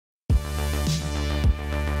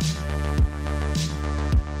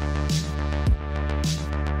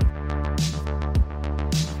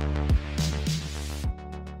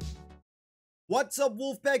What's up,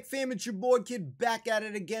 Wolfpack fam? It's your boy Kid back at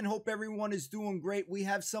it again. Hope everyone is doing great. We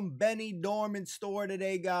have some Benidorm in store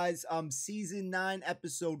today, guys. Season 9,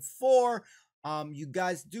 episode 4. You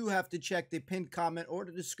guys do have to check the pinned comment or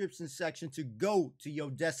the description section to go to your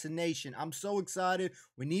destination. I'm so excited.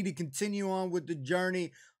 We need to continue on with the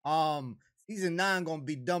journey. Season 9 gonna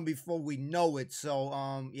be done before we know it.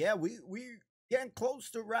 So yeah, we getting close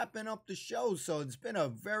to wrapping up the show, so it's been a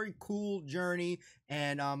very cool journey.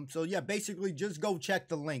 And so yeah, basically just go check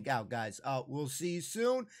the link out, guys. We'll see you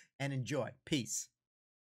soon and enjoy. Peace.